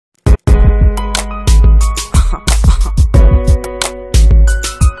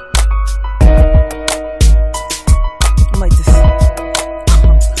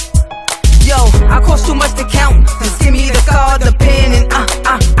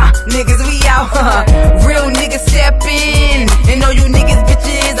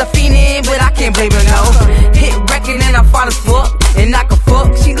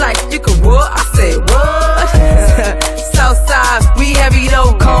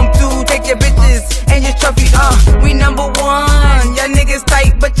come through, take your bitches and your trophy, we number one. Your niggas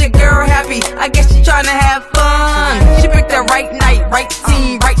tight, but your girl happy. I guess she tryna have fun. She picked the right night, right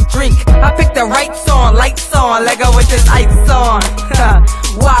team, right drink. I picked the right song, lights on, Lego with this ice on.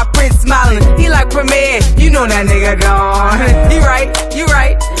 Wurld Pr3m smiling, he like Premier, you know that nigga gone. You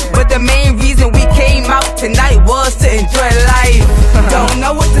right, but the main reason we came out tonight was to enjoy life. Don't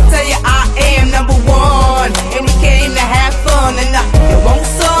know what to tell you, I am number one, and we came to have fun. And you want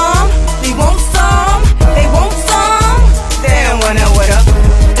some, they want some, they want some, damn, wanna what up?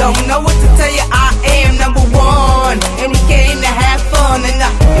 Don't know what to tell you, I am number one, and we came to have fun. And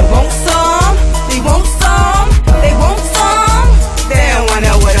you want some, they want some, they want some, damn,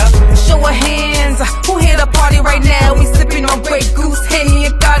 wanna what up? Show of hands, who here to party right now? We sipping on Grey Goose, Henny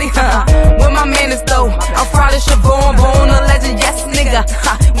and Gotti, where my man is though, I'm Frada, born a legend, yes nigga,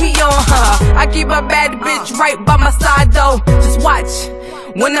 we on her. I keep a bad bitch right by my side though, just watch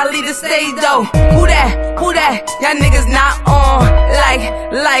when I leave the stage though. Who that, y'all niggas not on,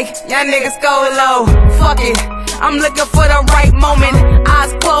 like, y'all niggas go low, fuck it, I'm looking for the right moment,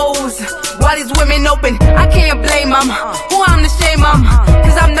 eyes closed, while these women open, I can't blame them, who I'm to shame them,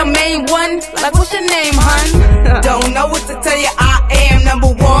 cause I'm the main one, like what's your name?